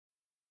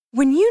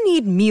When you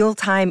need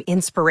mealtime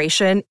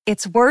inspiration,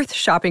 it's worth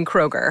shopping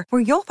Kroger,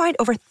 where you'll find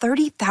over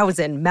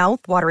 30,000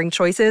 mouth-watering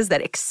choices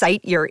that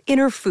excite your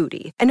inner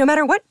foodie. And no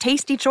matter what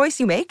tasty choice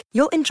you make,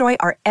 you'll enjoy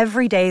our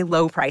everyday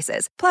low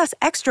prices, plus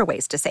extra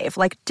ways to save,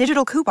 like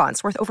digital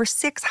coupons worth over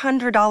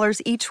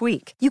 $600 each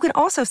week. You can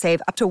also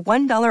save up to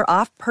 $1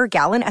 off per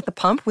gallon at the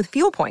pump with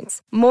fuel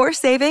points. More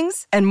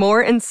savings and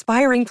more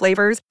inspiring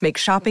flavors make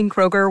shopping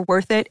Kroger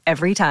worth it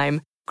every time.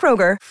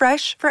 Kroger,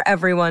 fresh for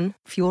everyone.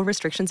 Fuel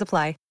restrictions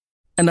apply.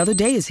 Another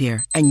day is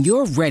here, and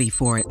you're ready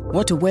for it.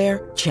 What to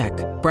wear? Check.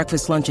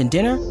 Breakfast, lunch, and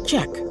dinner?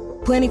 Check.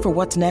 Planning for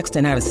what's next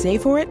and how to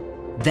save for it?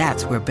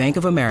 That's where Bank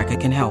of America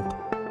can help.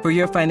 For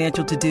your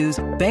financial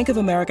to-dos, Bank of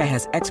America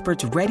has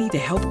experts ready to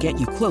help get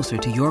you closer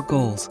to your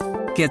goals.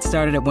 Get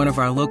started at one of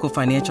our local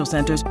financial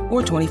centers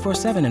or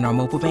 24/7 in our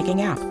mobile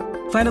banking app.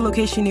 Find a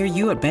location near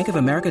you at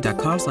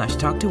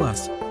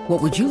bankofamerica.com/talktous.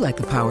 What would you like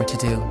the power to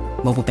do?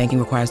 Mobile banking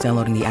requires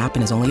downloading the app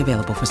and is only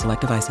available for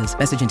select devices.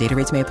 Message and data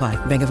rates may apply.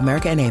 Bank of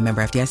America N.A.,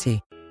 member FDIC.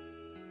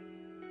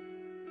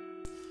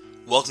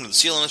 Welcome to the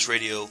CLNS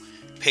Radio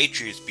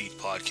Patriots Beat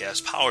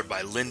podcast, powered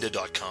by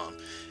lynda.com.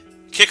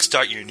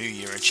 Kickstart your new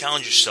year and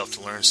challenge yourself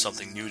to learn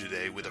something new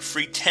today with a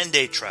free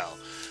 10-day trial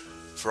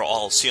for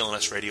all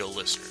CLNS Radio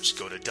listeners.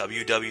 Go to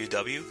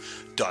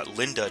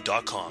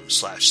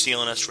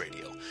www.lynda.com/CLNS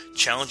Radio.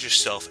 Challenge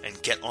yourself and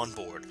get on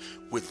board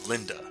with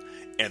Lynda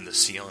and the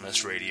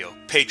CLNS Radio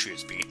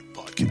Patriots Beat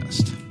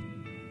podcast.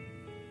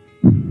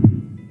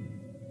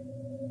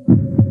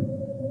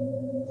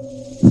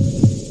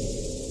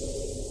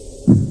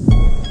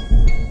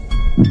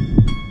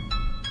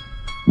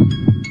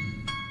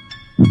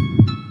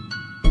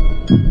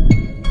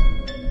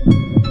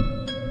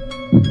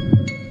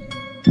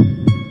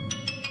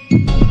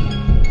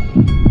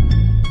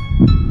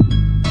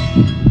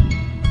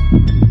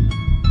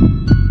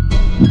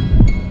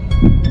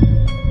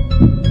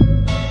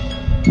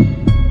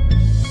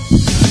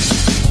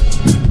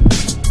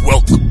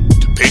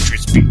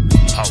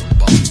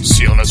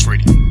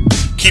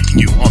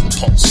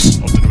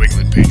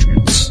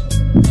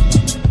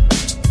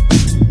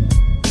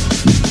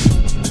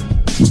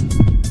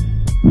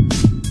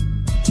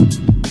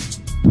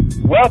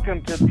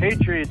 Welcome to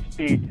Patriots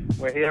Beat.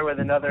 We're here with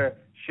another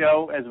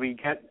show as we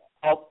get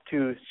up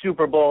to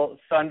Super Bowl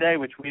Sunday,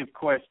 which we, of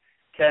course,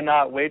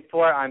 cannot wait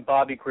for. I'm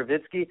Bobby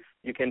Kravitsky.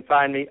 You can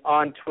find me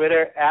on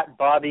Twitter at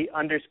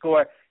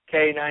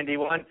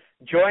Bobby_K91.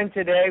 Joined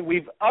today,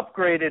 we've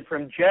upgraded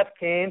from Jeff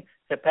Kane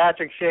to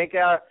Patrick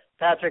Shankar.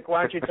 Patrick,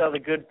 why don't you tell the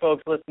good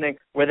folks listening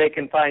where they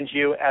can find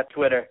you at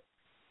Twitter?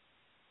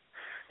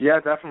 Yeah,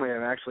 definitely.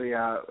 And actually,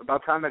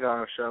 about time I got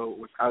on a show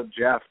without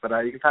Jeff. But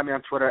you can find me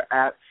on Twitter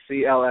at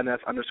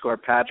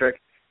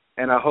CLNS_Patrick.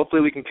 And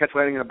hopefully we can catch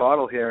lightning in a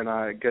bottle here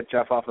and get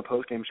Jeff off the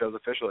postgame shows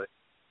officially.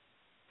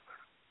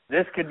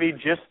 This could be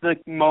just the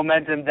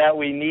momentum that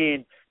we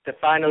need to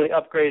finally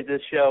upgrade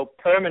this show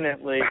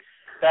permanently.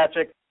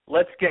 Patrick,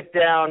 let's get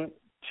down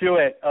to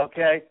it,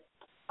 okay?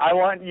 I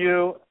want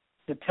you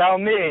to tell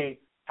me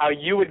how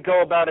you would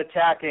go about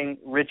attacking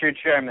Richard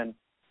Sherman.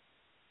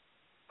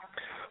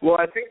 Well,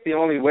 I think the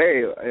only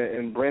way,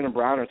 and Brandon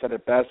Browner said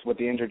it best with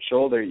the injured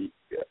shoulder, you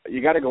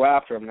got to go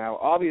after him. Now,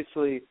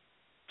 obviously,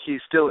 he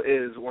still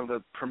is one of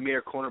the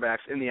premier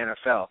cornerbacks in the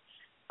NFL.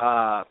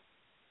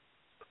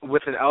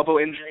 With an elbow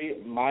injury,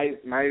 my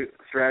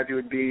strategy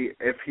would be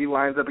if he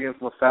lines up against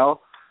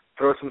LaFell,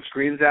 throw some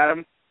screens at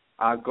him,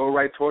 go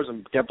right towards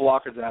him, get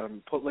blockers at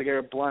him, put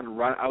LeGarrette Blount,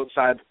 run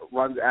outside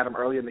runs at him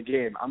early in the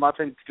game. I'm not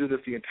saying to do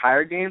this the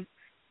entire game,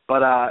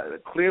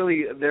 but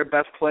clearly their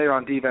best player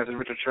on defense is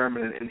Richard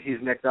Sherman, and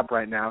he's nicked up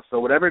right now. So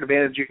whatever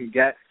advantage you can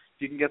get,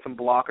 if you can get some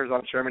blockers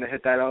on Sherman to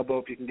hit that elbow,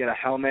 if you can get a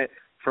helmet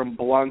from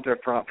Blount or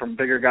from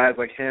bigger guys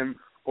like him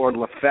or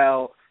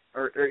LaFell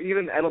or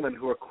even Edelman,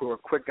 who are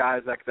quick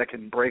guys that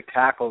can break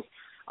tackles,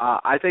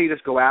 I think you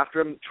just go after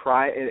him,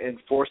 try and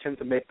force him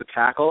to make the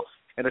tackle.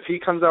 And if he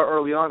comes out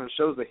early on and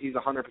shows that he's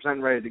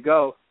 100% ready to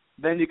go,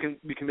 then we can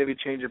maybe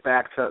change it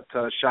back to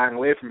shying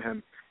away from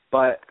him.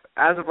 But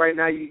as of right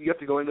now, you have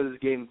to go into this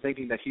game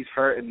thinking that he's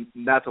hurt and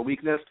that's a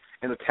weakness,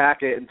 and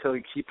attack it until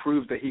he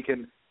proves that he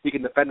can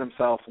defend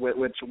himself,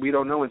 which we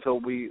don't know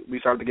until we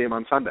start the game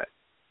on Sunday.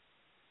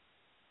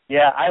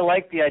 Yeah, I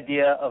like the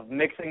idea of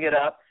mixing it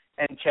up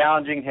and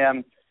challenging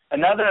him.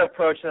 Another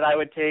approach that I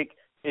would take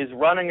is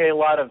running a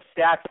lot of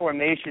stack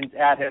formations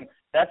at him.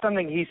 That's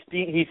something he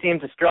seemed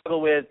to struggle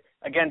with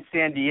against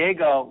San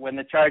Diego when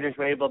the Chargers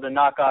were able to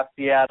knock off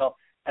Seattle,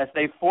 as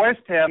they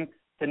forced him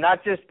to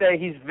not just stay.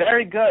 He's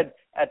very good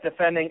at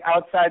defending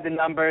outside the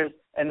numbers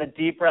and the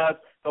deep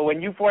routes, but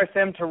when you force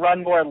him to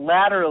run more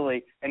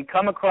laterally and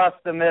come across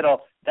the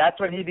middle, that's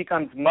when he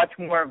becomes much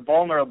more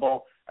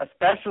vulnerable,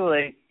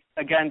 especially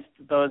against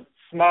those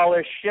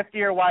smaller,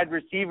 shiftier wide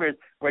receivers,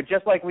 where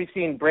just like we've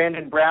seen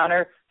Brandon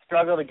Browner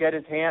struggle to get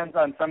his hands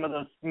on some of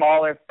those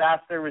smaller,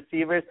 faster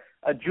receivers,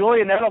 a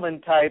Julian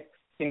Edelman type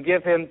can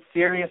give him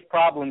serious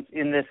problems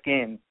in this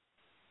game.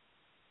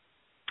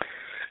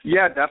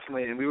 Yeah,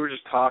 definitely. And we were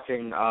just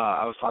talking,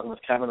 I was talking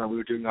with Kevin, and we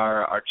were doing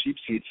our cheap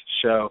seats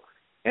show,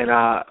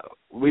 And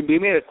we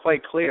made it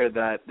quite clear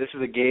that this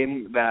is a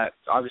game that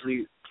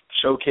obviously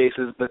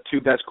showcases the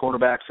two best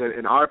cornerbacks,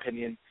 in our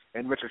opinion,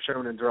 and Richard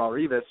Sherman and Darrelle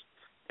Revis.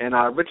 And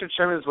Richard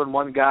Sherman has been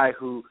one guy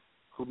who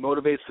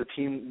motivates the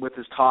team with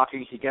his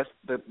talking. He gets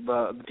the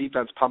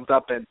defense pumped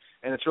up, and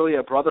it's really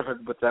a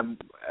brotherhood with them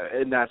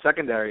in that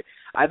secondary.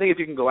 I think if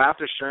you can go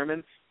after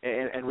Sherman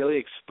and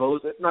really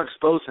not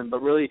expose him,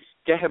 but really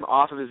get him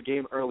off of his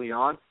game early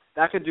on,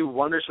 that could do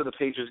wonders for the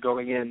Patriots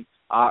going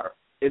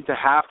into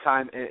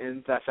halftime and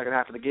into that second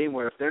half of the game,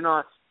 where if they're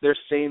not their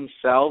same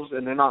selves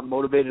and they're not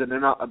motivated and they're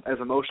not as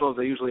emotional as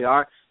they usually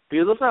are,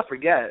 because let's not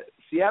forget,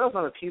 Seattle's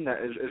not a team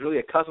that is really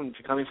accustomed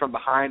to coming from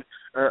behind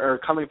or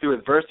coming through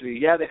adversity.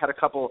 Yeah, they had a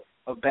couple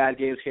of bad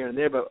games here and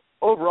there, but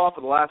overall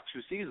for the last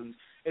two seasons,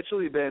 it's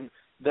really been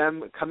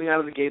them coming out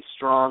of the gate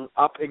strong,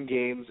 up in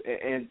games,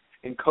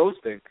 and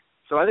coasting.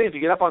 So I think if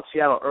you get up on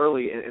Seattle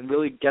early and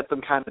really get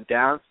them kind of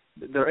down,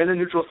 they're in a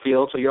neutral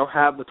field, so you don't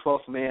have the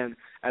 12th man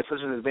as such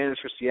an advantage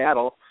for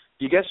Seattle.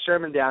 You get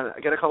Sherman down,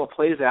 get a couple of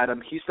plays at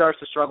him, he starts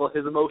to struggle,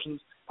 his emotions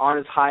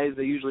aren't as high as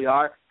they usually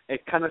are.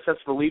 It kind of sets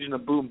the Legion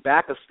of Boom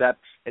back a step,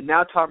 and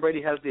now Tom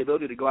Brady has the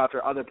ability to go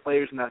after other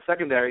players in that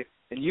secondary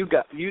and use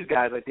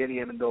guys like Danny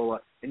Amendola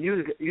and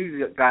use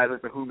guys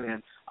like the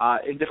Who-Man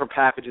in different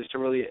packages to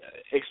really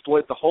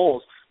exploit the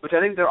holes, which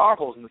I think there are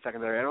holes in the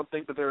secondary. I don't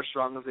think that they're as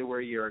strong as they were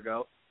a year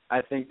ago.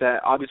 I think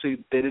that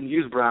obviously they didn't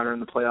use Browner in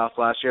the playoffs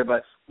last year,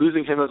 but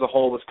losing him as a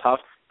whole was tough.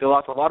 They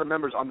lost a lot of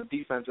members on the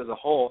defense as a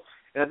whole,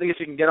 and I think if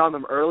you can get on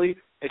them early,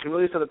 it can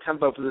really set the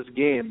tempo for this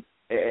game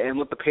and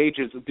let the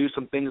Patriots do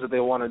some things that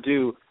they want to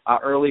do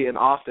early and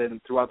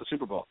often throughout the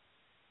Super Bowl.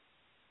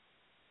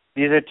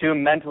 These are two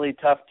mentally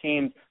tough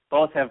teams.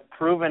 Both have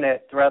proven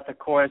it throughout the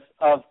course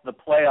of the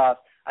playoffs.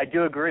 I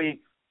do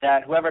agree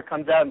that whoever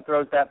comes out and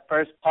throws that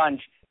first punch,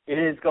 it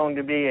is going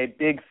to be a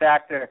big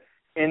factor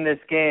in this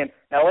game.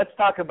 Now let's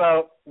talk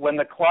about when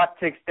the clock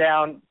ticks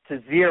down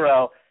to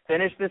 0.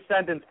 Finish this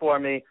sentence for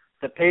me.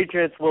 The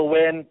Patriots will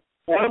win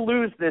or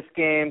lose this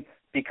game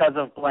because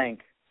of blank.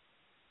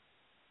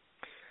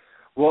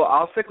 Well,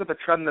 I'll stick with the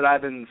trend that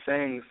I've been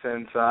saying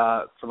since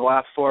for the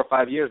last 4 or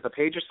 5 years. The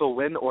Patriots will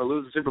win or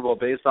lose the Super Bowl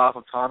based off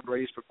of Tom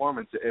Brady's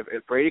performance.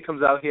 If Brady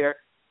comes out here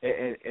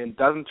and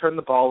doesn't turn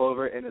the ball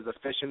over and is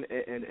efficient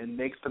and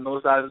makes the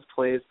most out of his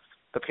plays,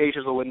 the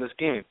Patriots will win this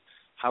game.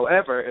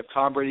 However, if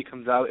Tom Brady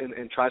comes out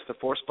and tries to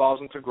force balls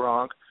into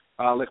Gronk,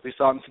 like we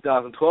saw in the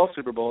 2012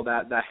 Super Bowl,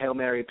 that Hail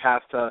Mary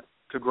pass to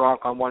Gronk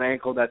on one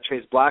ankle that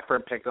Chase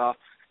Blackburn picked off,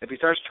 if he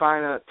starts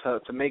trying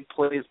to make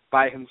plays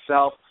by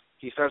himself,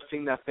 he starts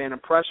seeing that phantom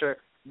pressure,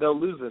 they'll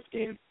lose this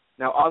game.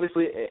 Now,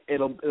 obviously,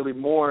 it'll be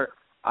more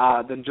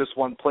than just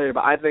one player,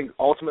 but I think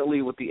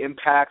ultimately with the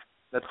impact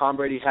that Tom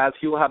Brady has,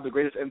 he will have the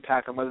greatest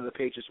impact on whether the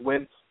Patriots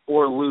win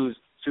or lose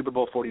Super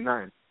Bowl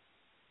 49.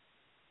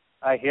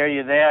 I hear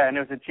you there, and it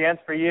was a chance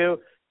for you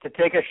to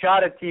take a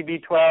shot at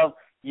TB12.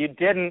 You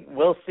didn't.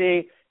 We'll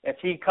see if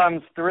he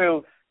comes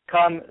through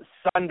come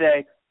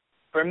Sunday.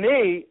 For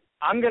me,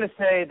 I'm going to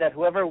say that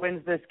whoever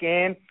wins this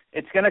game,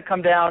 it's going to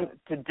come down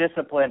to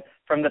discipline.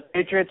 From the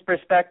Patriots'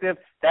 perspective,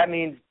 that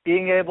means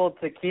being able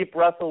to keep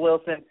Russell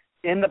Wilson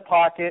in the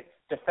pocket,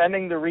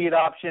 defending the read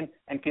option,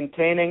 and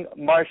containing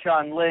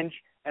Marshawn Lynch.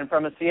 And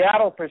from a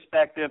Seattle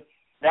perspective,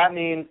 that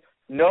means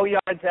no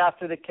yards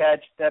after the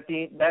catch. That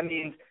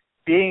means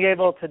being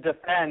able to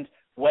defend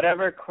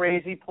whatever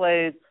crazy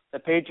plays the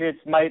Patriots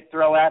might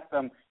throw at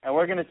them. And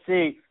we're going to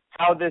see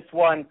how this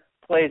one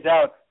plays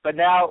out. But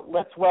now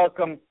let's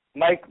welcome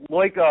Mike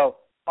Loico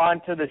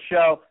onto the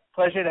show.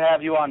 Pleasure to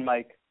have you on,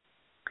 Mike.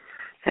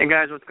 Hey,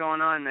 guys, what's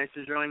going on? Nice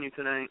to join you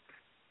tonight.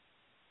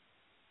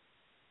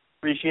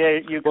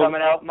 Appreciate you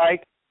coming out,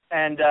 Mike.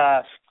 And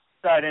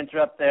sorry to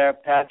interrupt there,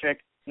 Patrick.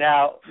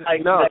 Now,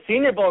 Mike, the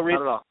Senior Bowl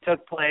recently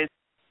took place,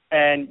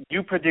 and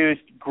you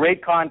produced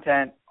great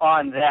content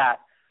on that.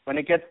 When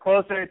it gets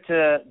closer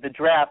to the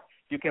draft,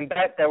 you can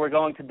bet that we're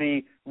going to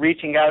be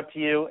reaching out to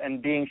you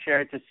and being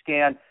sure to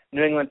scan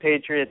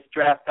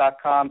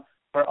NewEnglandPatriotsDraft.com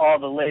for all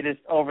the latest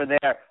over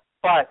there.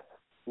 But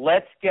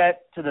let's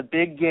get to the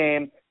big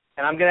game,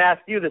 and I'm going to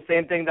ask you the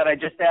same thing that I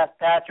just asked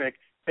Patrick.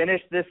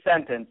 Finish this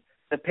sentence.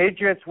 The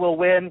Patriots will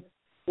win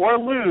or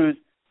lose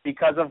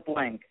because of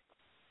blank.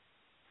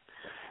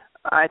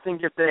 I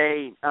think if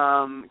they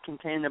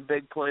contain the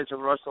big plays of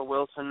Russell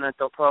Wilson, that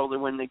they'll probably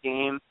win the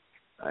game.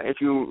 If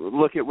you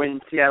look at when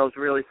Seattle's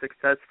really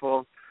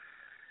successful,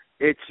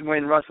 it's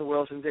when Russell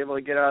Wilson's able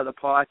to get out of the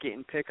pocket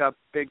and pick up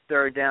big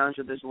third downs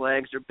with his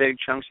legs or big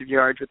chunks of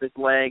yards with his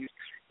legs.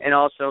 And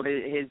also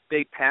his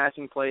big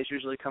passing plays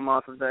usually come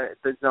off of the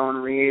zone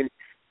read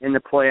in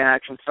the play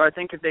action. So I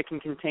think if they can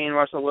contain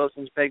Russell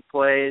Wilson's big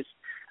plays,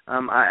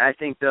 I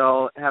think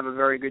they'll have a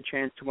very good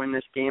chance to win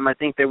this game. I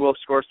think they will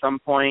score some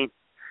points.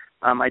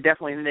 I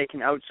definitely think they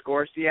can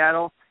outscore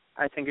Seattle.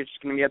 I think it's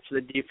just going to be up to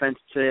the defense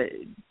to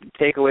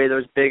take away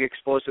those big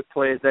explosive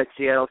plays that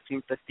Seattle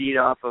seems to feed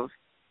off of.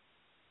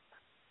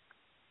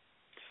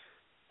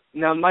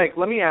 Now, Mike,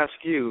 let me ask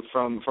you,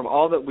 from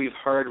all that we've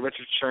heard,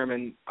 Richard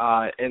Sherman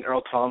and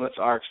Earl Thomas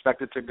are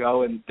expected to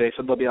go, and they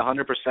said they'll be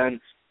 100%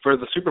 for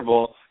the Super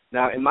Bowl.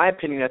 Now, in my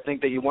opinion, I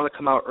think that you want to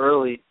come out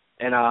early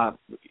and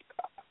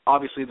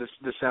obviously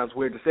this sounds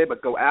weird to say,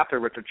 but go after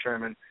Richard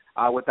Sherman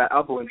with that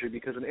elbow injury,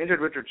 because an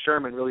injured Richard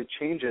Sherman really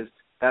changes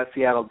that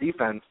Seattle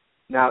defense.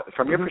 Now,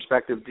 from your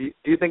perspective, do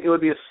you think it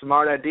would be a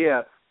smart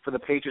idea for the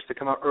Patriots to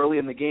come out early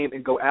in the game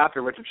and go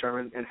after Richard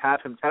Sherman and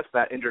have him test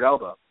that injured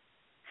elbow?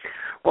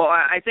 Well,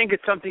 I think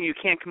it's something you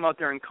can't come out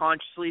there and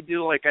consciously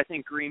do, like I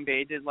think Green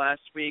Bay did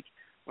last week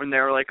when they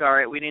were like, all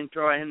right, we didn't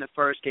throw at him the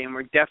first game.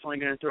 We're definitely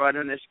going to throw at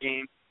him this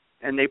game.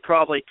 And they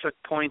probably took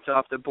points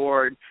off the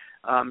board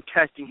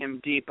testing him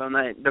deep on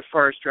the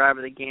first drive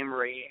of the game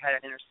where he had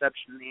an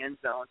interception in the end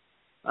zone.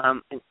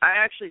 And I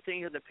actually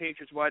think of the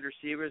Patriots wide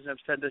receivers, and I've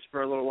said this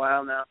for a little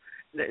while now,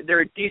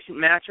 they're a decent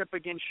matchup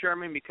against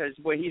Sherman because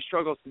what he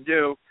struggles to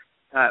do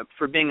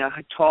for being a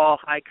tall,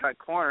 high-cut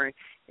corner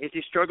is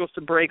he struggles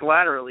to break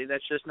laterally.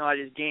 That's just not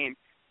his game.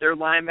 Their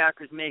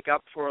linebackers make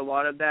up for a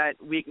lot of that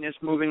weakness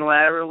moving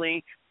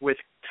laterally with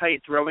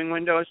tight throwing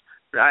windows.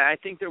 But I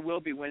think there will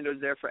be windows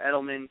there for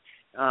Edelman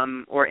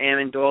or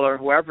Amendola or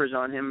whoever's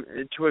on him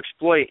to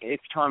exploit if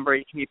Tom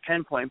Brady can be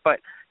pinpoint. But,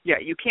 yeah,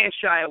 you can't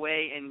shy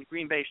away, and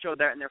Green Bay showed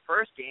that in their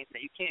first game,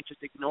 that you can't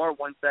just ignore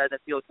one side of the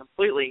field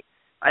completely.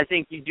 I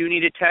think you do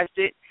need to test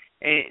it,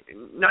 and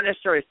not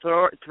necessarily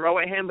throw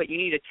at him, but you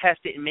need to test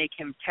it and make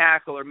him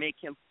tackle or make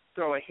him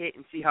throw a hit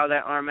and see how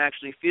that arm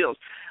actually feels.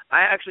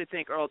 I actually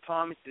think Earl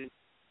Thomas'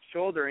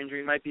 shoulder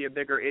injury might be a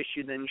bigger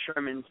issue than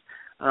Sherman's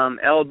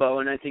elbow,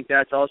 and I think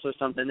that's also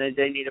something that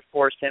they need to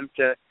force him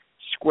to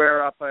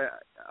square up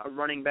a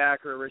running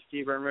back or a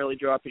receiver and really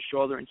drop his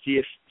shoulder and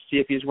see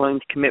if he's willing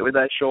to commit with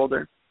that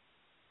shoulder.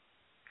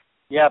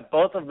 Yeah,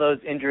 both of those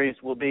injuries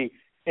will be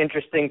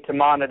interesting to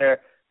monitor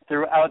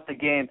throughout the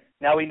game.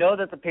 Now, we know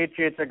that the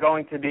Patriots are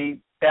going to be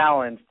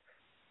balanced,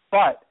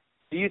 but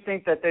do you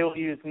think that they will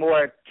use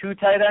more two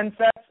tight end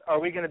sets? Or are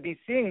we going to be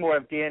seeing more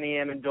of Danny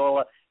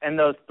Amendola and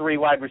those three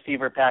wide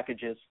receiver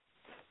packages?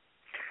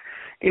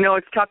 You know,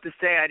 it's tough to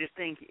say. I just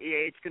think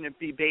it's going to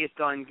be based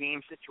on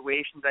game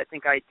situations. I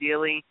think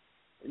ideally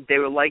they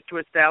would like to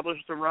establish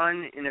the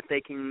run, and if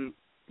they can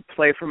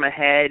play from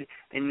ahead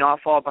and not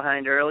fall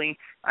behind early,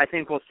 I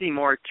think we'll see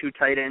more two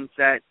tight end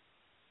sets.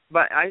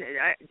 But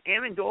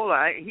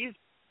Amendola,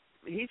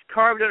 he's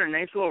carved out a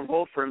nice little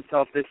role for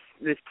himself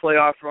this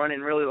playoff run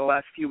and really the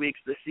last few weeks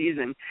of the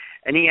season,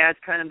 and he has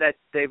kind of that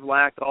they've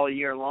lacked all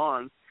year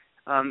long.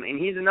 And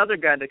he's another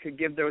guy that could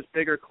give those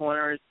bigger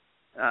corners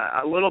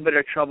a little bit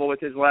of trouble with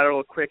his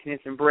lateral quickness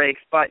and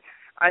breaks. But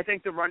I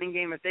think the running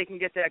game, if they can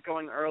get that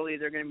going early,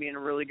 they're going to be in a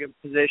really good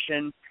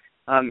position.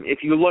 If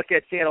you look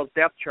at Seattle's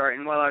depth chart,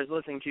 and while I was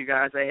listening to you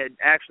guys, I had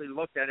actually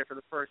looked at it for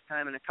the first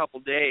time in a couple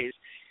days,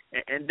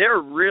 and they're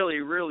really,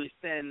 really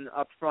thin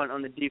up front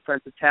on the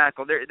defensive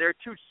tackle. Their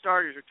two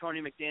starters are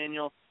Tony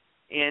McDaniel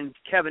and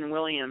Kevin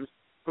Williams,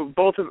 who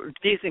both are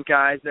decent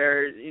guys.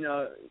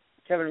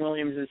 Kevin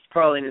Williams is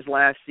probably in his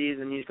last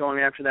season. He's going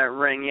after that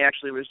ring. He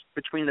actually was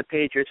between the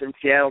Patriots and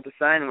Seattle to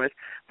sign with.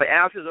 But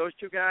after those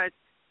two guys,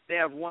 they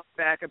have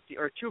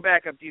two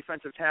backup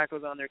defensive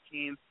tackles on their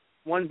team.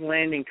 One's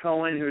Landon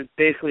Cohen, who's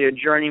basically a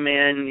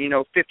journeyman,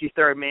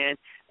 53rd man,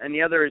 and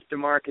the other is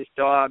DeMarcus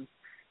Dobbs.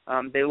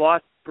 They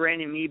lost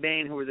Brandon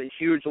Mebane, who was a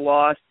huge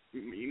loss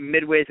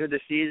midway through the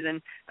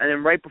season, and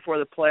then right before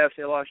the playoffs,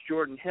 they lost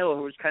Jordan Hill,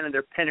 who was kind of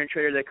their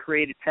penetrator that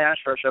created pass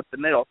rush up the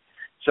middle.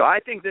 So I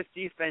think this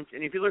defense,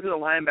 and if you look at the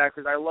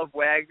linebackers, I love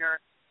Wagner,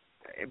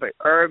 but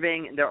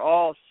Irving, they're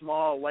all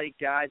small, light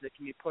guys that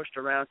can be pushed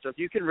around. So if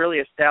you can really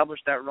establish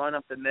that run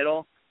up the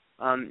middle,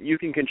 you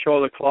can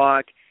control the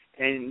clock,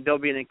 and they'll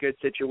be in a good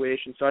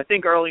situation. So I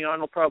think early on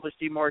we'll probably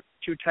see more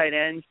two tight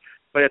ends,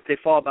 but if they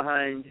fall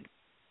behind,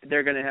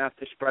 they're going to have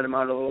to spread them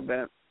out a little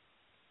bit.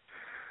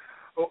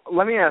 Well,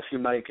 let me ask you,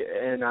 Mike,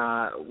 and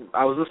I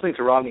was listening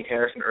to Rodney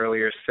Harrison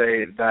earlier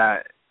say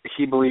that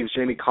he believes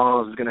Jamie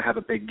Collins is going to have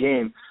a big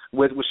game,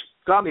 which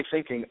got me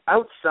thinking,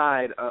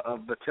 outside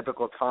of the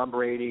typical Tom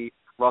Brady,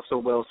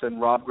 Russell Wilson,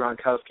 Rob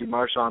Gronkowski,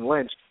 Marshawn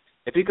Lynch,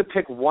 if you could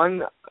pick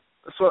one,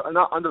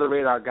 not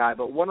under-the-radar guy,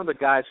 but one of the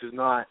guys who's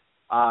not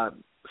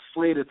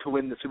slated to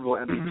win the Super Bowl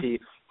MVP,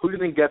 who do you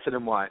think gets it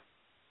and why?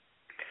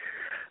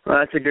 Well,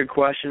 that's a good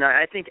question.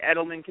 I think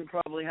Edelman can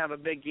probably have a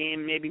big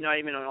game, maybe not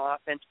even on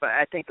offense, but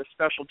I think the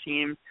special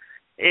team,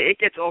 it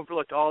gets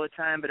overlooked all the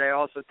time, but I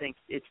also think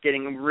it's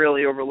getting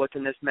really overlooked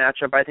in this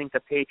matchup. I think the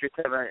Patriots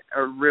have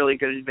a really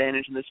good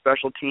advantage in the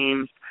special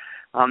teams.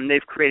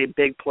 They've created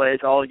big plays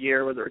all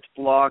year, whether it's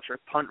blocks or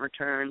punt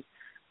returns.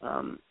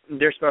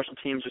 Their special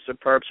teams are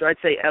superb. So I'd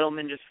say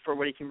Edelman just for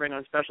what he can bring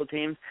on special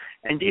teams.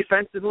 And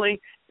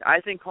defensively, I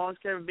think Collins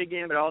can have a big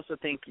game, but I also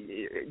think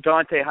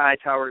Dante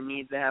Hightower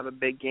needs to have a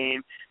big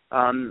game.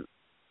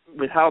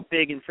 With how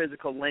big and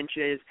physical Lynch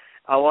is,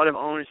 a lot of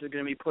onus is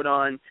going to be put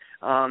on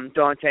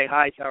Dante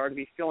Hightower to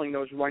be filling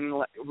those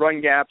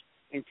run gaps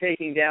and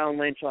taking down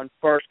Lynch on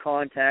first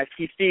contact.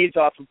 He feeds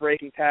off of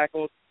breaking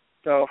tackles,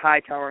 so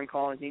Hightower and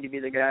Collins need to be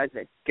the guys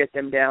that get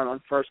them down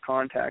on first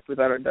contact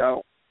without a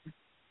doubt.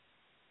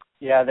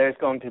 Yeah, there's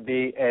going to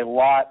be a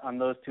lot on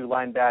those two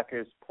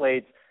linebackers'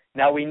 plates.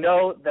 Now, we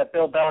know that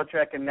Bill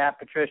Belichick and Matt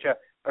Patricia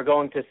are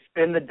going to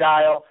spin the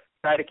dial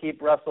try to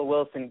keep Russell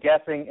Wilson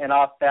guessing and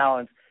off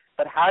balance.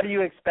 But how do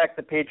you expect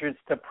the Patriots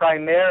to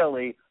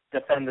primarily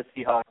defend the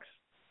Seahawks?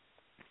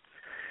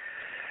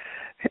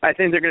 I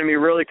think they're going to be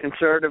really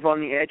conservative on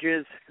the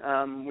edges.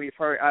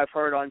 I've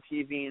heard on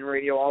TV and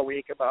radio all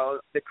week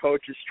about the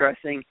coaches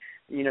stressing,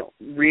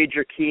 read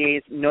your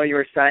keys, know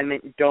your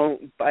assignment,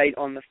 don't bite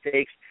on the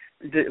fakes.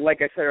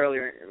 Like I said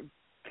earlier,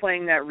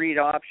 playing that read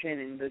option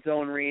and the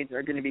zone reads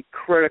are going to be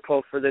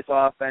critical for this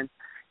offense.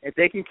 If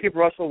they can keep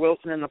Russell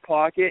Wilson in the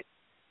pocket,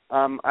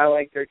 I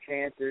like their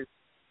chances.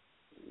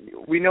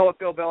 We know what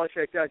Bill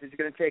Belichick does. He's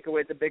going to take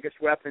away the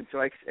biggest weapon, so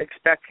I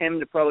expect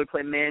him to probably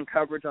play man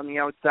coverage on the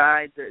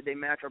outside. They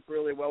match up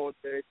really well with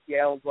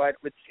Seattle's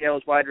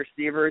wide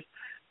receivers.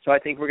 So I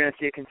think we're going to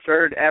see a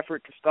concerted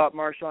effort to stop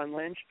Marshawn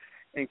Lynch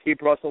and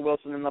keep Russell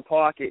Wilson in the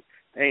pocket.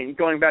 And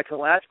going back to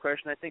the last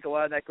question, I think a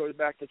lot of that goes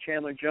back to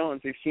Chandler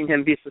Jones. We've seen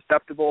him be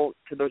susceptible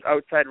to those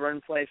outside run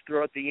plays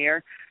throughout the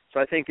year. So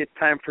I think it's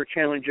time for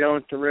Chandler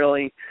Jones to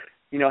really,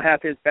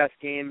 have his best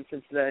game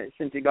since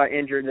he got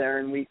injured there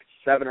in week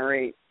 7 or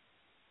 8.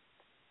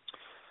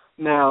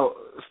 Now,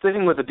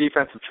 sticking with the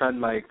defensive trend,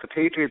 Mike, the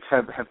Patriots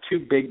have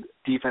 2 big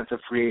defensive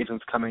free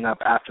agents coming up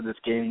after this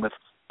game, with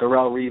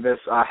Darrelle Revis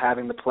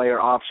having the player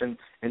option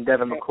and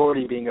Devin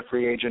McCourty being a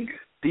free agent.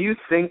 Do you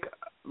think,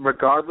 do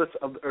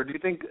you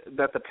think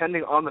that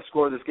depending on the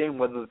score of this game,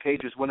 whether the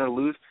Patriots win or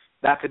lose,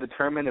 that could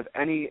determine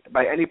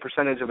by any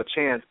percentage of a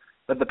chance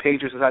that the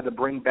Patriots decide to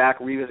bring back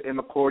Revis and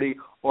McCourty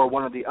or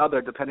one or the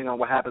other, depending on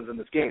what happens in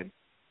this game?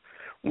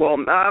 Well,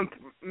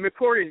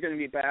 McCourty is going to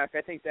be back.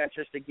 I think that's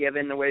just a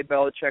given, the way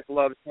Belichick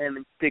loves him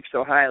and speaks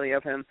so highly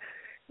of him.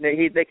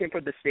 They can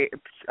put the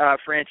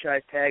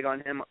franchise tag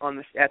on him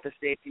at the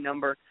safety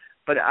number,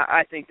 but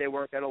I think they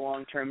work out a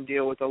long-term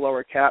deal with a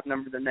lower cap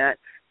number than that.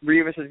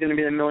 Revis is going to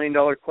be the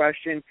million-dollar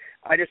question.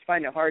 I just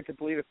find it hard to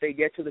believe if they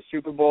get to the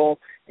Super Bowl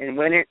and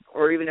win it,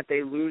 or even if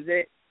they lose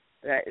it,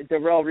 that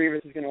Darrelle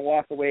Revis is going to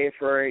walk away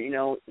for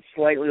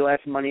slightly less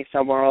money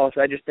somewhere else.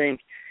 I just think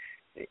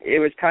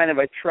it was kind of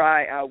a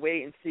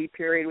wait-and-see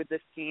period with this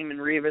team and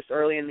Revis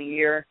early in the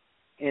year,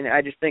 and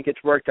I just think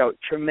it's worked out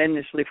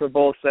tremendously for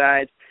both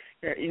sides.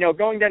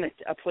 Going down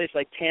a place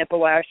like Tampa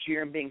last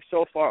year and being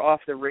so far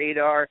off the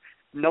radar,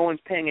 no one's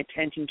paying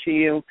attention to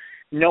you,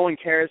 no one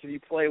cares if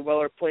you play well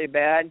or play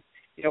bad.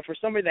 For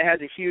somebody that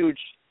has a huge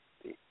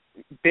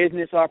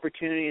business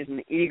opportunities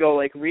and ego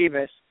like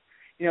Revis,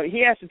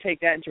 he has to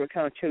take that into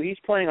account too. He's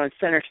playing on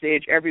center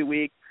stage every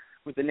week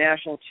with the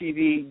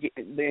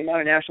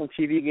amount of national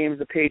TV games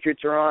the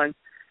Patriots are on.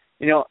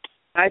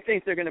 I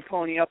think they're going to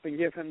pony up and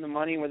give him the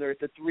money, whether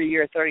it's a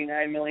 3-year,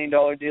 $39 million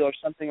deal or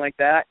something like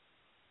that.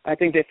 I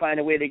think they find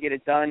a way to get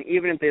it done,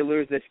 even if they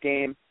lose this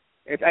game.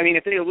 If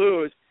they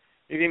lose,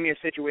 you're giving me a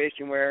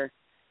situation where,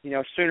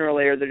 sooner or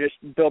later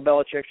Bill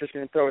Belichick's just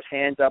going to throw his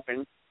hands up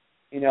and,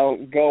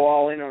 go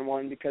all in on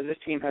one, because this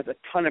team has a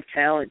ton of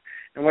talent,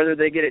 and whether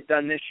they get it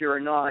done this year or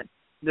not,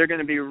 they're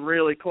going to be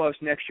really close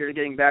next year to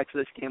getting back to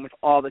this game with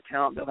all the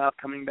talent they'll have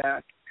coming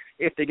back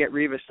if they get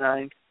Revis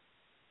signed.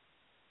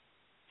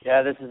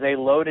 Yeah, this is a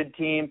loaded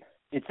team.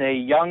 It's a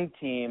young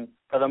team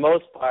for the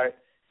most part.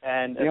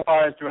 And as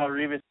far as Darrelle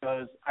Revis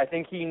goes, I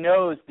think he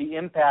knows the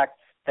impact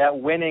that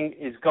winning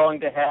is going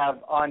to have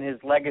on his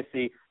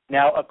legacy.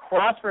 Now,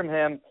 across from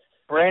him,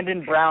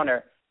 Brandon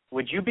Browner.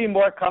 Would you be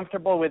more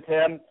comfortable with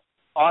him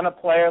on a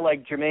player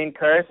like Jermaine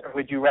Kearse, or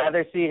would you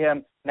rather see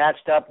him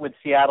matched up with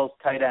Seattle's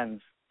tight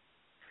ends?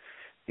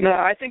 No,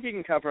 I think he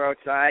can cover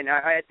outside.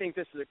 I think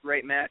this is a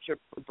great matchup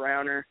for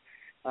Browner.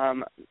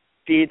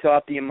 Feeds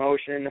off the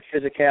emotion and the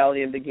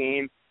physicality of the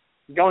game.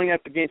 Going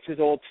up against his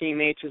old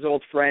teammates, his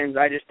old friends,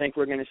 I just think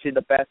we're going to see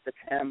the best of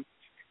him.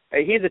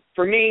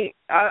 For me,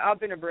 I've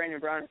been a Brandon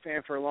Browner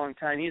fan for a long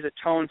time. He's a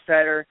tone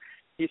setter.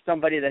 He's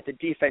somebody that the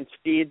defense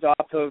feeds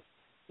off of.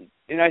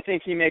 And I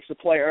think he makes a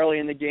play early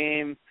in the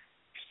game,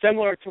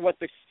 similar to what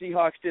the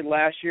Seahawks did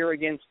last year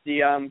against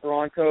the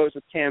Broncos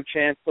with Cam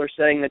Chancellor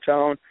setting the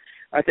tone.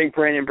 I think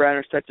Brandon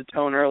Browner sets the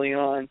tone early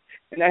on,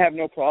 and I have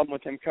no problem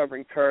with him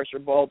covering Kearse or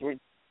Baldwin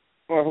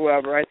or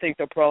whoever. I think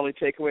they'll probably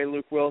take away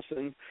Luke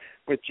Wilson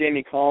with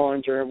Jamie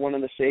Collins or one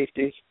of the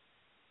safeties.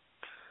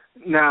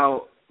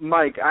 Now,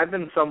 Mike, I've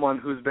been someone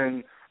who's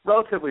been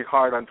relatively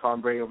hard on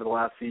Tom Brady over the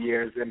last few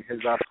years in his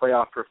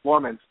playoff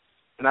performance,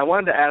 and I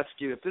wanted to ask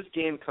you, if this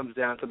game comes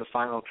down to the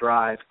final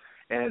drive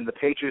and the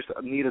Patriots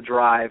need a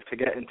drive to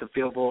get into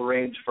field goal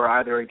range for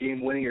either a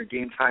game-winning or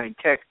game-tying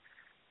kick,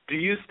 do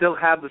you still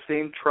have the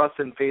same trust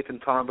and faith in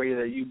Tom Brady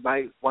that you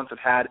might once have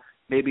had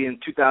maybe in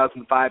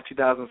 2005,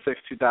 2006,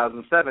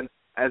 2007,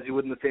 as you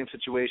would in the same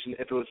situation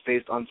if it was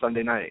faced on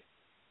Sunday night?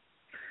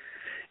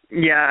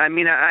 Yeah,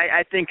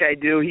 I think I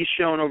do. He's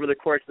shown over the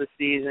course of the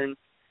season,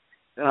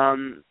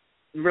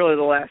 really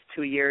the last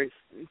 2 years,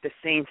 the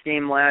Saints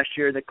game last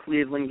year, the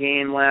Cleveland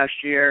game last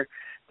year,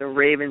 the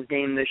Ravens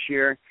game this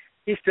year,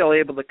 he's still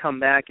able to come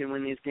back and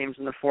win these games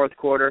in the fourth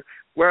quarter.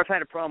 Where I've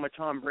had a problem with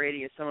Tom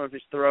Brady is some of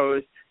his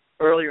throws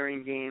earlier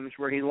in games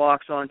where he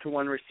locks on to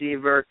one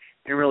receiver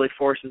and really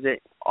forces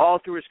it. All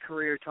through his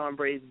career, Tom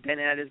Brady's been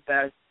at his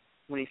best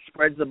when he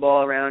spreads the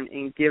ball around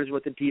and gives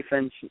what the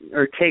defense,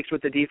 or takes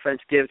what the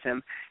defense gives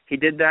him. He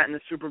did that in the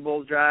Super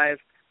Bowl drive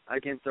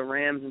against the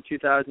Rams in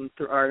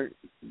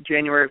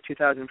January of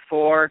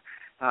 2004.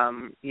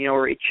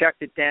 Where he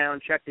checked it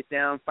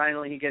down.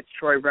 Finally, he gets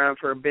Troy Brown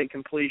for a big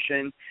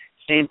completion.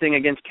 Same thing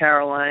against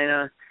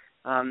Carolina.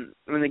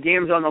 When the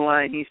game's on the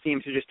line, he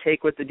seems to just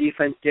take what the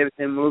defense gives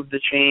him, move the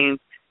chains,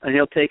 and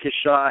he'll take his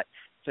shot.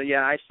 So,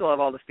 yeah, I still have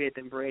all the faith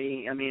in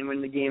Brady,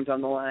 when the game's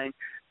on the line.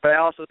 But I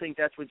also think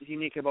that's what's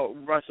unique about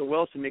Russell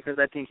Wilson, because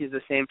I think he's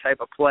the same type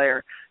of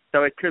player.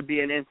 So it could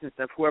be an instance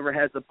of whoever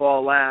has the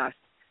ball last,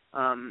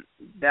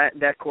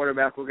 that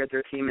quarterback will get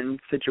their team in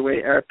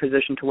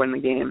position to win the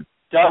game.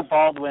 Doug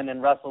Baldwin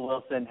and Russell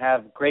Wilson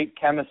have great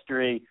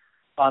chemistry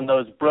on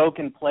those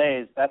broken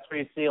plays. That's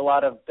where you see a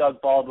lot of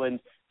Doug Baldwin's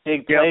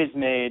big plays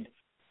made.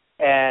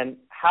 And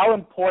how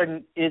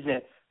important is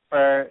it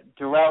for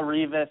Darrelle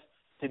Revis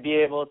to be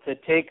able to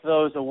take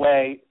those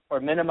away or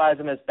minimize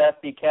them as best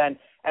he can?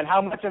 And how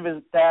much of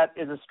that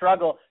is a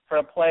struggle for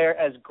a player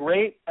as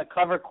great a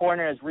cover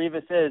corner as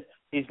Revis is?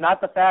 He's not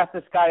the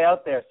fastest guy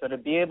out there. So to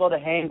be able to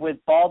hang with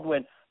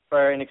Baldwin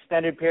for an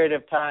extended period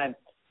of time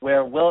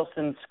where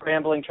Wilson's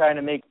scrambling, trying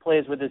to make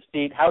plays with his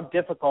feet, how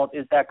difficult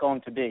is that going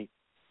to be?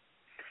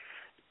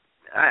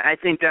 I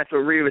think that's what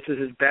Revis is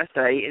his best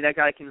at.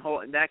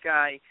 That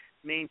guy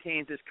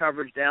maintains his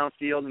coverage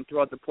downfield and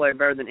throughout the play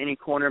better than any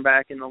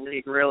cornerback in the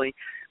league, really.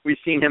 We've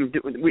seen him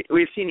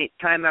we've seen it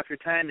time after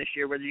time this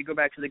year, whether you go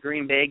back to the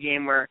Green Bay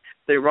game where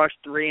they rushed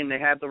 3 and they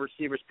had the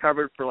receivers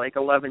covered for like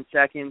 11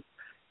 seconds.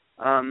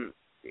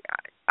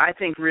 I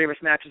think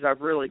Revis matches up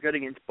really good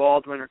against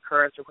Baldwin or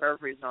Kurtz or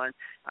whoever he's on.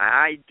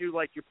 I do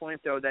like your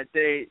point, though, that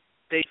they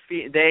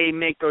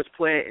make those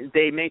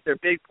their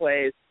big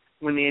plays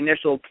when the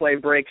initial play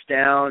breaks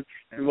down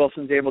and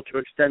Wilson's able to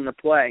extend the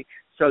play.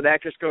 So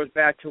that just goes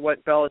back to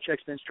what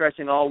Belichick's been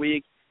stressing all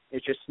week.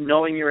 It's just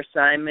knowing your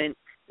assignment,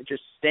 it's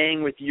just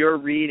staying with your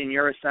read and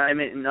your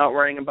assignment and not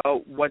worrying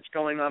about what's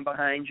going on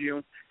behind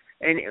you.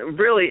 And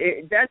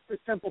really, that's the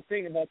simple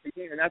thing about the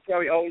game, and that's why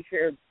we always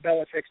hear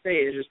Belichick say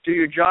is just do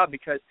your job,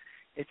 because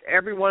if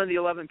every one of the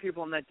 11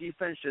 people on that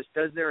defense just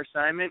does their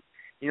assignment,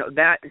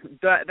 that's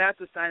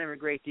a sign of a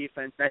great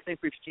defense. And I think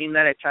we've seen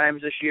that at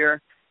times this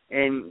year.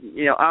 And,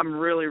 I'm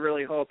really,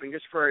 really hoping,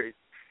 just for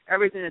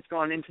everything that's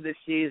gone into this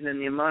season and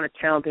the amount of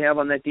talent they have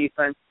on that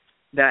defense,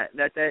 that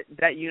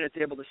unit's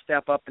able to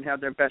step up and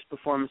have their best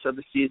performance of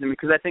the season,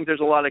 because I think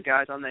there's a lot of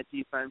guys on that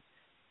defense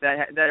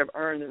that have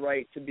earned the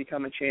right to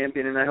become a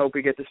champion, and I hope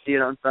we get to see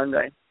it on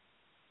Sunday.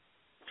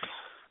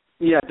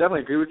 Yeah, I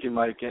definitely agree with you,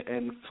 Mike.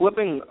 And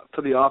flipping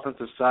to the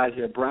offensive side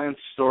here, Brian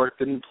Stork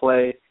didn't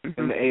play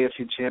in the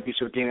AFC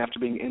Championship game after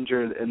being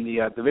injured in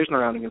the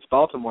divisional round against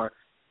Baltimore.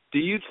 Do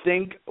you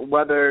think,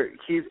 whether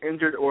he's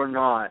injured or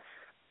not,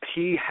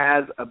 he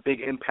has a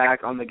big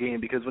impact on the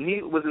game? Because when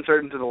he was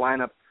inserted into the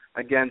lineup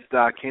against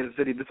Kansas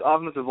City, this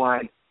offensive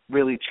line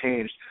really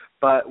changed.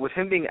 But with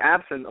him being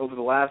absent over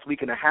the last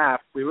week and a half,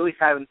 we really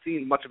haven't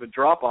seen much of a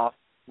drop-off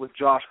with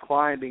Josh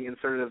Klein being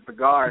inserted as the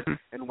guard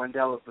and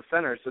Wendell as the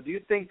center. So do you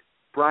think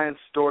Brian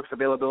Stork's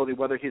availability,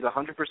 whether he's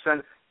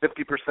 100%,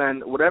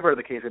 50%, whatever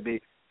the case may be, do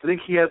you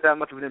think he has that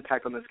much of an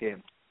impact on this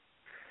game?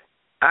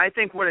 I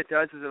think what it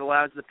does is it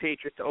allows the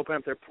Patriots to open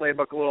up their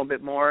playbook a little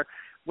bit more.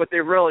 What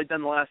they've really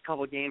done the last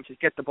couple of games is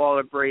get the ball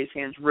out of Brady's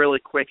hands really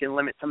quick and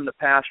limit some of the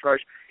pass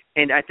rush.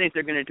 And I think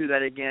they're going to do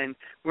that again.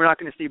 We're not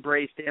going to see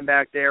Brady stand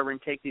back there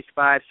and take these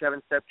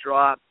 5-7-step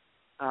drops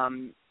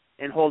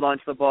and hold on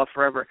to the ball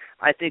forever.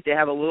 I think they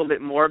have a little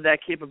bit more of that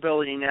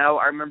capability now.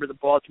 I remember the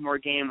Baltimore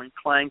game when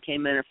Klein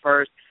came in at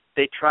first.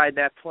 They tried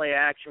that play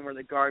action where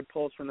the guard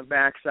pulls from the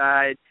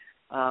backside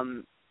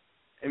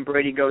and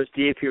Brady goes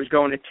deep. He was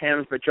going to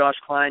Timms, but Josh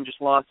Klein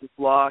just lost his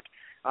block.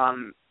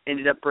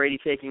 Ended up Brady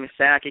taking a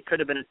sack. It could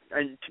have been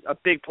a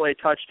big play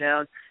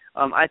touchdown.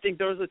 I think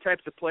those are the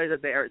types of plays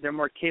that they're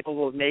more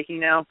capable of making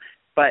now.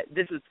 But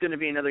this is going to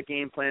be another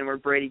game plan where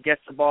Brady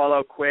gets the ball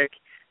out quick,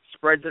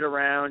 spreads it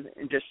around,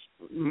 and just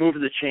moves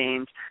the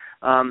chains.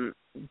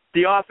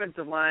 The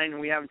offensive line,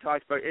 we haven't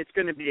talked about, it's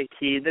going to be a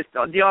key.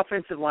 The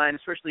offensive line,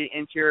 especially the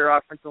interior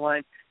offensive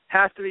line,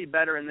 has to be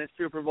better in this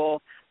Super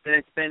Bowl than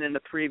it's been in the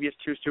previous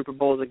 2 Super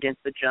Bowls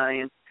against the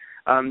Giants.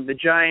 The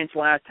Giants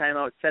last time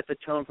out set the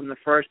tone from the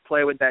first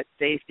play with that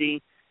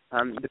safety.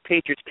 The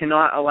Patriots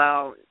cannot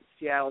allow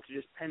Seattle to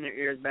just pin their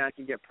ears back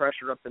and get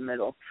pressure up the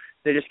middle.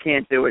 They just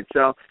can't do it.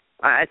 So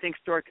I think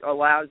Stork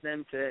allows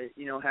them to,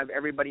 have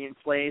everybody in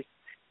place,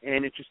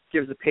 and it just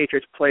gives the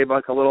Patriots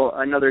playbook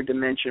another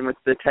dimension with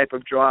the type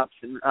of drops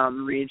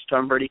and reads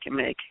Tom Brady can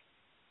make.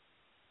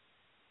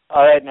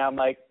 All right, now,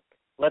 Mike,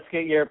 let's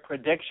get your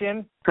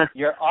prediction,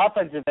 your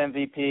offensive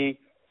MVP,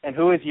 and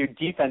who is your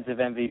defensive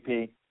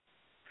MVP?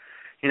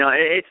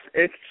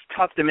 It's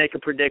tough to make a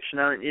prediction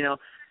on it.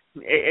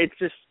 It's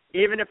just,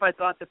 even if I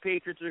thought the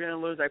Patriots were going to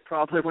lose, I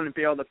probably wouldn't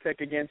be able to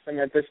pick against them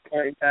at this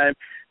point in time.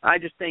 I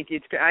just think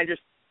I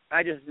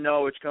just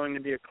know it's going to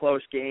be a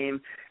close game.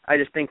 I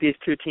just think these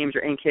two teams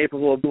are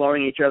incapable of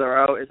blowing each other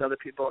out, as other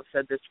people have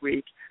said this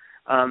week.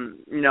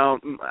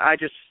 I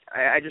just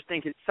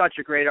think it's such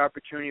a great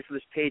opportunity for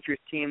this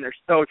Patriots team. They're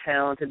so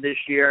talented this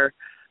year.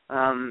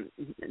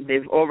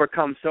 They've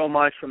overcome so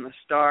much from the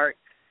start.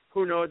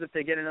 Who knows if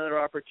they get another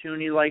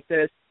opportunity like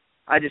this?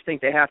 I just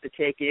think they have to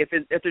take it.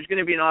 If there's going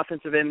to be an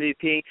offensive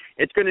MVP,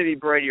 it's going to be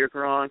Brady or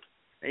Gronk.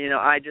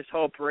 I just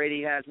hope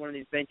Brady has one of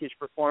these vintage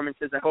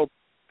performances. I hope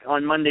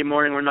on Monday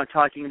morning we're not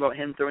talking about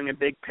him throwing a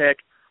big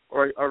pick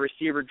or a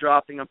receiver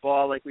dropping a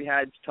ball like we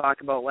had to talk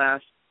about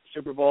last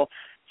Super Bowl.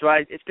 So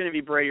it's going to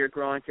be Brady or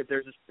Gronk if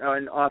there's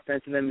an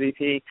offensive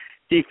MVP.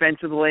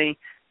 Defensively,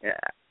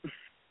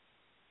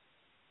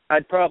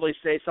 I'd probably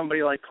say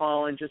somebody like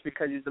Collins just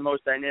because he's the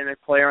most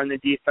dynamic player on the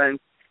defense.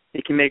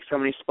 He can make so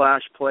many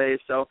splash plays,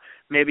 so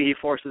maybe he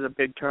forces a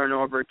big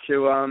turnover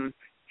to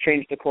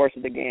change the course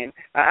of the game.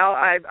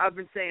 I've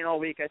been saying all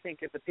week, I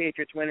think if the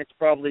Patriots win, it's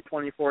probably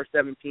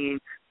 24-17,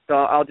 so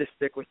I'll just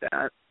stick with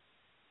that.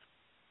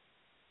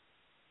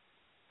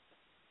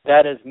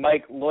 That is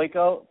Mike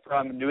Loico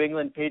from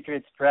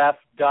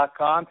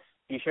NewEnglandPatriotsDraft.com.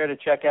 Be sure to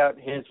check out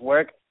his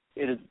work.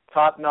 It is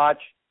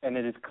top-notch, and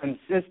it is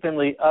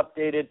consistently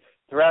updated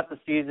throughout the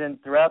season,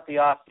 throughout the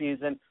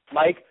off-season.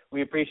 Mike,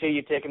 we appreciate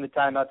you taking the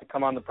time out to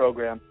come on the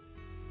program.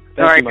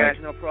 All right, guys,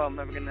 no problem.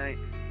 Have a good night.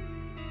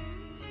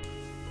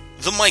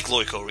 The Mike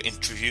Loico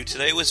interview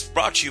today was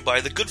brought to you by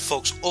the good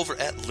folks over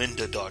at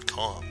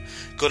lynda.com.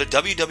 Go to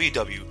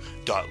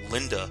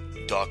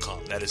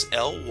www.lynda.com. That is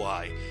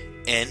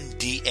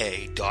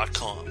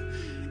LYNDA.com.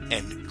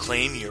 And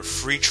claim your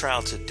free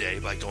trial today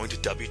by going to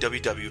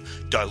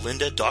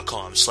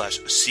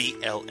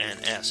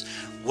www.lynda.com/CLNS.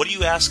 What do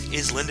you ask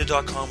is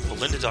lynda.com? Well,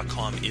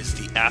 lynda.com is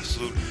the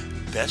absolute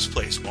best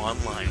place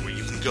online where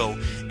you can go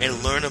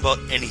and learn about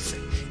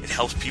anything. It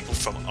helps people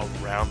from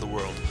around the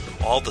world.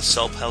 All the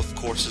self-help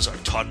courses are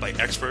taught by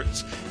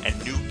experts,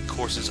 and new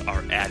courses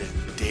are added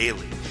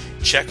daily.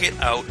 Check it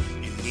out.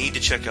 You need to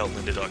check out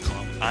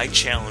lynda.com. I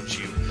challenge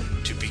you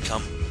to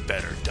become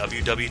better.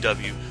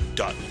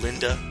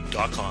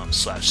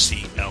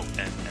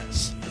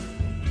 www.lynda.com/CLNS.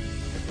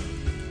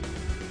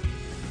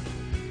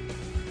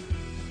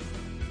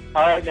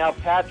 All right, now,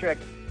 Patrick,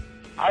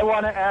 I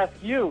want to ask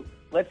you,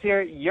 let's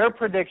hear your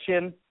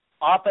prediction,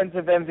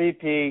 offensive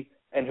MVP,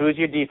 and who's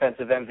your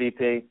defensive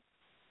MVP?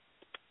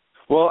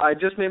 Well, I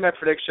just made my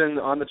prediction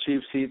on the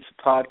Cheap Seats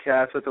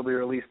podcast, which will be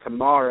released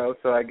tomorrow,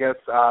 so I guess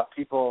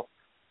people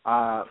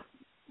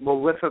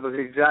will listen at the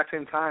exact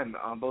same time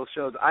on both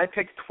shows. I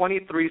picked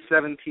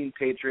 23-17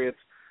 Patriots.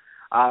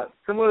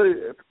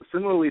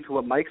 Similarly to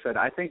what Mike said,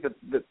 I think that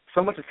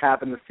so much has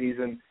happened this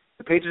season.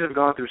 The Patriots have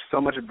gone through so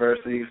much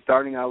adversity,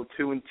 starting out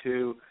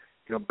 2-2,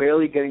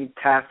 barely getting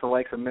past the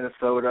likes of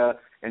Minnesota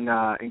and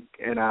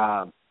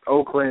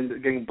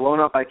Oakland, getting blown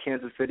up by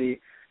Kansas City,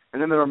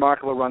 and then the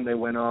remarkable run they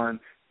went on.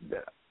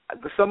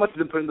 So much has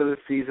been put into this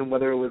season,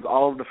 whether it was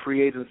all of the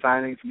free agent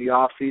signings from the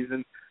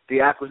offseason,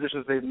 the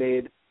acquisitions they've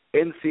made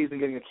in season,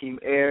 getting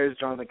Akeem Ayers,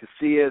 Jonathan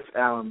Casillas,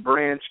 Alan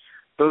Branch,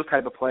 those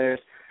type of players.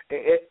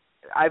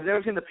 I've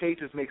never seen the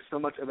Patriots make so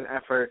much of an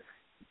effort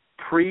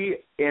pre-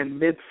 and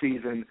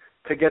mid-season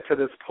to get to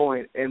this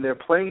point, and they're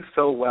playing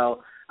so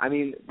well. I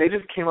mean, they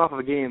just came off of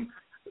a game.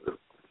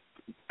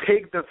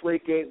 Take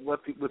Deflategate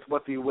with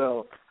what you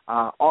will.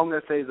 All I'm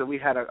going to say is that we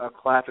had a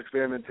class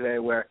experiment today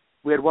where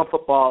we had one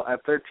football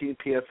at 13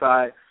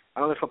 PSI,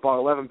 another football at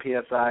 11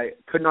 PSI.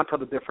 Could not tell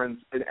the difference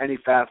in any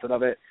facet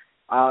of it.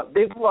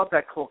 They blew out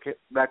that Colt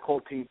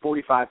team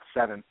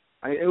 45-7.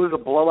 I mean, it was a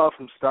blowout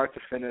from start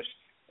to finish,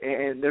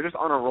 and they're just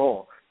on a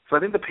roll. So I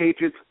think the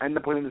Patriots end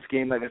up winning this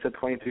game, like I said,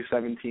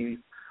 22-17.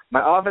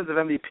 My offensive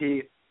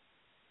MVP,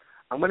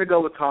 I'm going to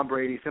go with Tom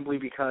Brady simply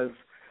because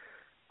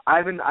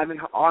I've been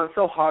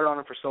so hard on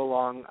him for so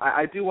long.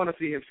 I do want to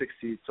see him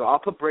succeed, so I'll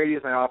put Brady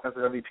as my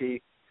offensive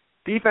MVP.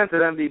 Defensive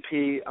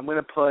MVP, I'm going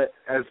to put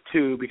as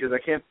 2 because I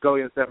can't go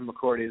against Devin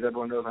McCourty, as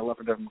everyone knows I love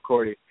Devin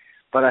McCourty.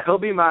 But he'll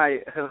be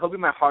my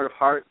heart of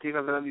heart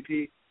defensive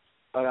MVP.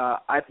 But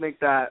I think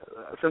that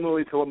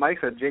similarly to what Mike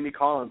said, Jamie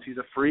Collins, he's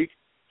a freak.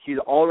 He's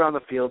all around the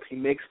field. He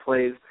makes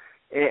plays.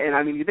 And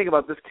I mean, you think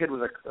about this kid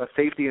was a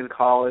safety in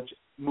college,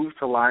 moved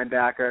to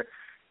linebacker.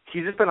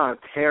 He's just been on a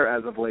tear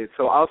as of late.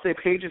 So I'll say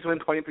Patriots win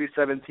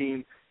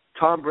 23-17.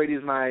 Tom Brady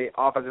is my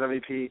offensive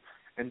MVP,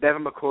 and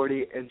Devin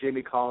McCourty and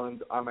Jamie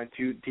Collins are my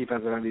 2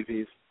 defensive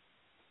MVPs.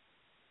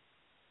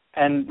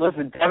 And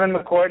listen, Devin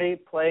McCourty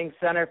playing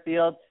center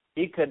field,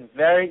 he could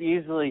very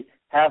easily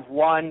have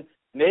won,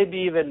 maybe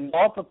even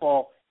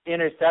multiple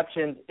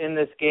interceptions in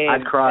this game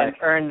and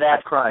earn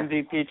that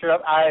MVP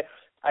trophy.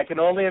 I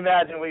can only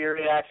imagine what your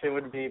reaction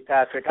would be,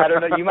 Patrick. I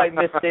don't know. You might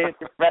miss the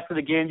rest of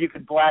the game. You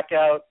could black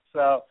out.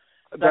 So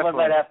someone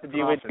might have to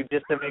be with you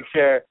just to make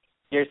sure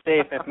you're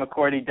safe if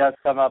McCourty does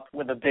come up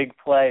with a big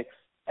play.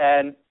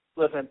 And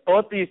listen,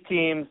 both these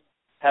teams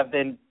have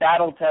been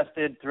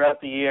battle-tested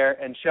throughout the year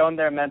and shown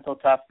their mental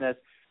toughness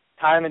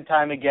time and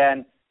time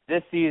again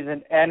this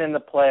season and in the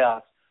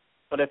playoffs.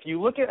 But if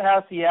you look at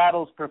how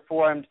Seattle's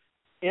performed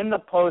in the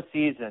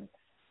postseason,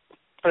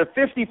 for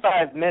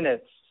 55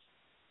 minutes,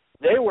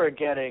 they were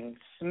getting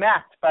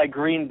smacked by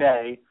Green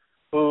Bay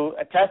who,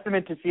 a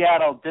testament to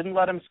Seattle, didn't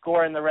let them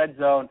score in the red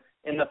zone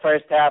in the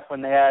first half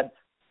when they had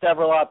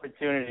several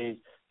opportunities.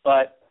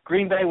 But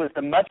Green Bay was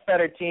the much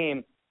better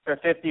team for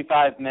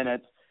 55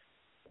 minutes.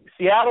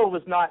 Seattle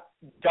was not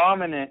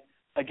dominant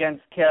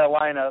against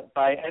Carolina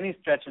by any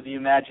stretch of the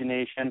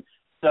imagination.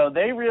 So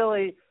they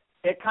really,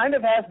 it kind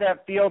of has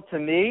that feel to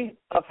me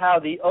of how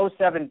the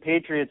 2007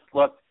 Patriots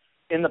looked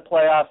in the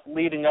playoffs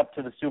leading up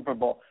to the Super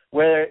Bowl,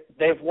 where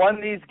they've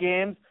won these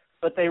games,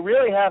 but they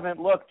really haven't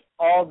looked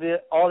all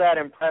that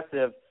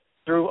impressive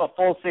through a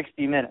full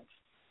 60 minutes.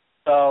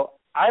 So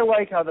I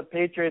like how the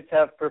Patriots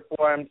have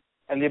performed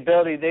and the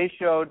ability they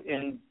showed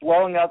in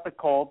blowing out the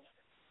Colts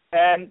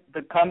and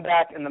the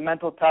comeback and the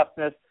mental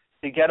toughness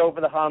to get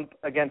over the hump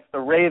against the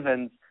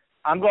Ravens.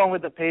 I'm going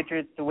with the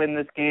Patriots to win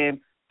this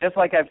game. Just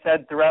like I've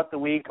said throughout the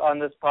week on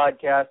this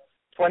podcast,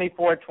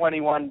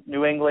 24-21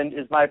 New England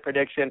is my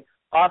prediction.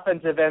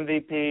 Offensive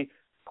MVP,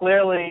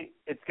 clearly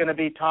it's going to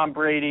be Tom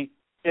Brady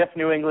if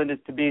New England is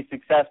to be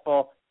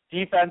successful.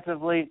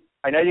 Defensively,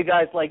 I know you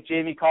guys like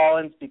Jamie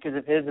Collins because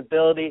of his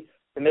ability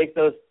to make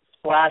those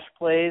splash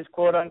plays,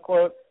 quote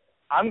unquote.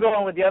 I'm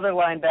going with the other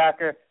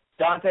linebacker,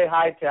 Dante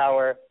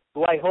Hightower,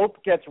 who I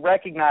hope gets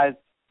recognized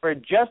for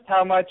just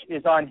how much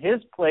is on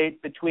his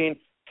plate between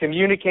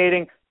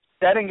communicating,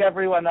 setting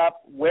everyone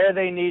up where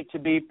they need to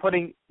be,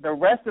 putting the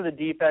rest of the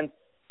defense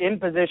in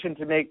position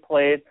to make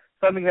plays,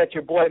 something that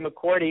your boy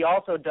McCourty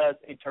also does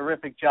a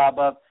terrific job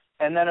of.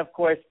 And then, of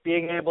course,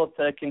 being able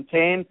to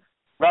contain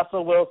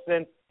Russell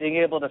Wilson, being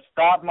able to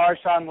stop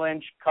Marshawn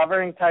Lynch,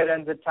 covering tight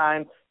ends at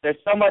times. There's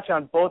so much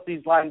on both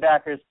these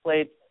linebackers'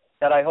 plates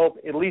that I hope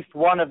at least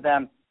one of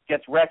them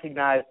gets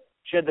recognized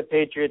should the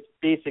Patriots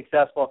be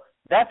successful.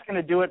 That's going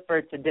to do it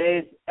for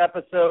today's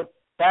episode.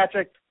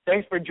 Patrick,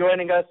 thanks for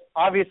joining us.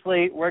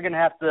 Obviously, we're going to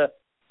have to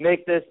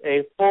make this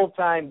a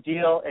full-time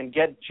deal and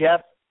get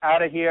Jeff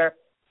out of here.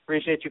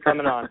 Appreciate you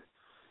coming on.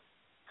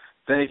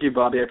 Thank you,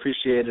 Bobby. I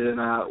appreciate it,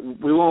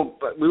 and we won't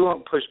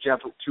push Jeff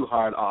too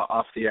hard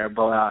off the air.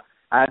 But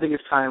I think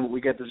it's time we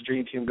get this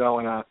dream team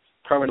going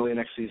permanently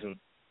next season.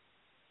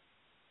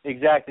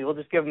 Exactly. We'll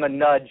just give them a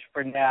nudge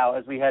for now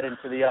as we head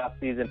into the off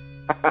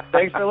season.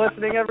 Thanks for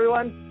listening,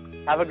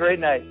 everyone. Have a great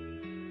night.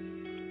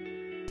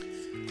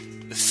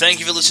 Thank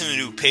you for listening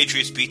to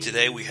Patriots Beat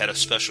today. We had a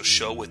special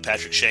show with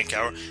Patrick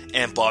Shankauer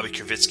and Bobby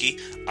Kravitsky.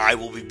 I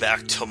will be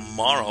back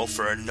tomorrow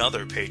for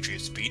another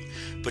Patriots Beat.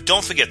 But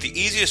don't forget, the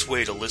easiest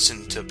way to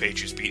listen to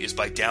Patriots Beat is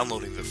by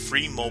downloading the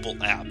free mobile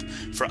app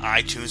for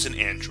iTunes and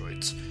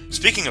Androids.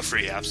 Speaking of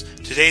free apps,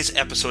 today's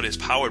episode is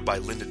powered by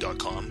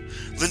Lynda.com.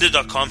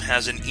 Lynda.com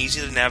has an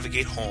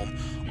easy-to-navigate home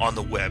on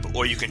the web,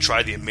 or you can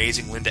try the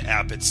amazing Lynda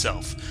app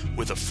itself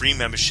with a free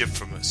membership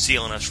from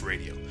CLNS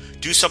Radio.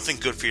 Do something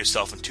good for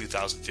yourself in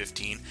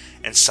 2015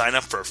 and sign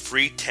up for a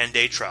free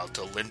 10-day trial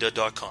to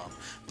Lynda.com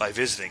by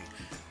visiting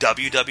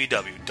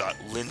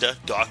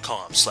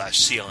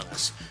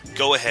www.lynda.com/CLNS.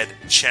 Go ahead,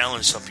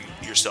 challenge something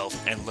yourself,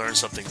 and learn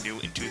something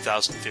new in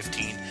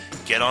 2015.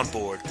 Get on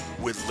board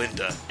with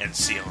Lynda and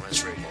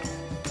CLNS Radio.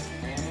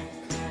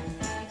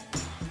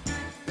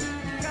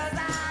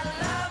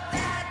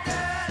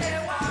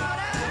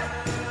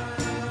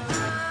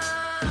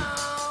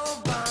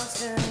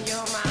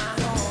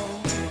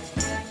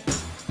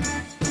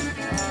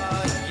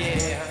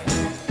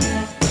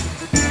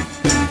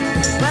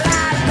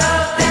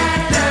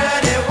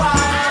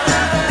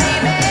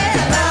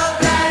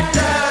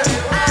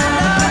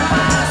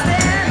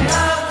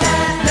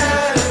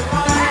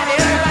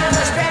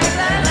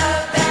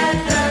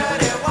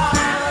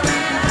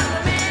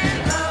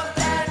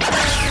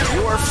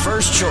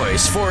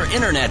 Choice for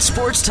Internet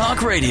Sports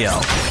Talk Radio,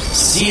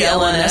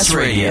 CLNS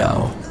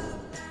Radio.